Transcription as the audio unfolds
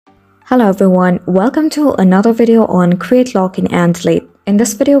Hello everyone, welcome to another video on create login and delete. In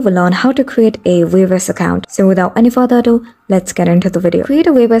this video, we'll learn how to create a Weverse account. So without any further ado, let's get into the video. Create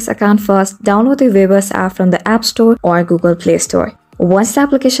a Weverse account first, download the Weverse app from the App Store or Google Play Store. Once the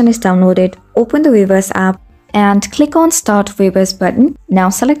application is downloaded, open the Weverse app and click on Start Weverse button. Now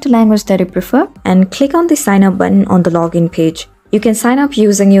select the language that you prefer and click on the sign up button on the login page. You can sign up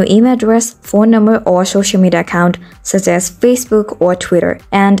using your email address, phone number, or social media account such as Facebook or Twitter.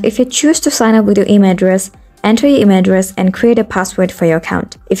 And if you choose to sign up with your email address, enter your email address and create a password for your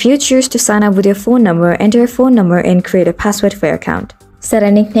account. If you choose to sign up with your phone number, enter your phone number and create a password for your account. Set a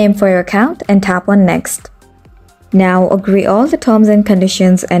nickname for your account and tap on Next. Now agree all the terms and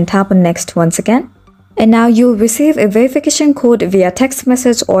conditions and tap on Next once again. And now you'll receive a verification code via text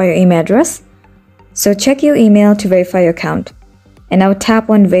message or your email address. So check your email to verify your account. And now tap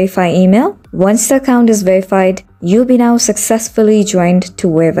on Verify Email. Once the account is verified, you'll be now successfully joined to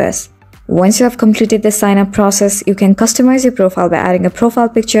Weverse. Once you have completed the sign-up process, you can customize your profile by adding a profile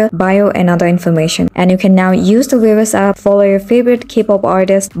picture, bio, and other information. And you can now use the Weverse app, follow your favorite K-pop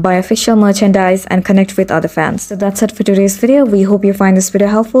artists, buy official merchandise, and connect with other fans. So that's it for today's video. We hope you find this video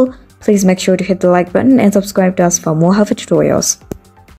helpful. Please make sure to hit the like button and subscribe to us for more helpful tutorials.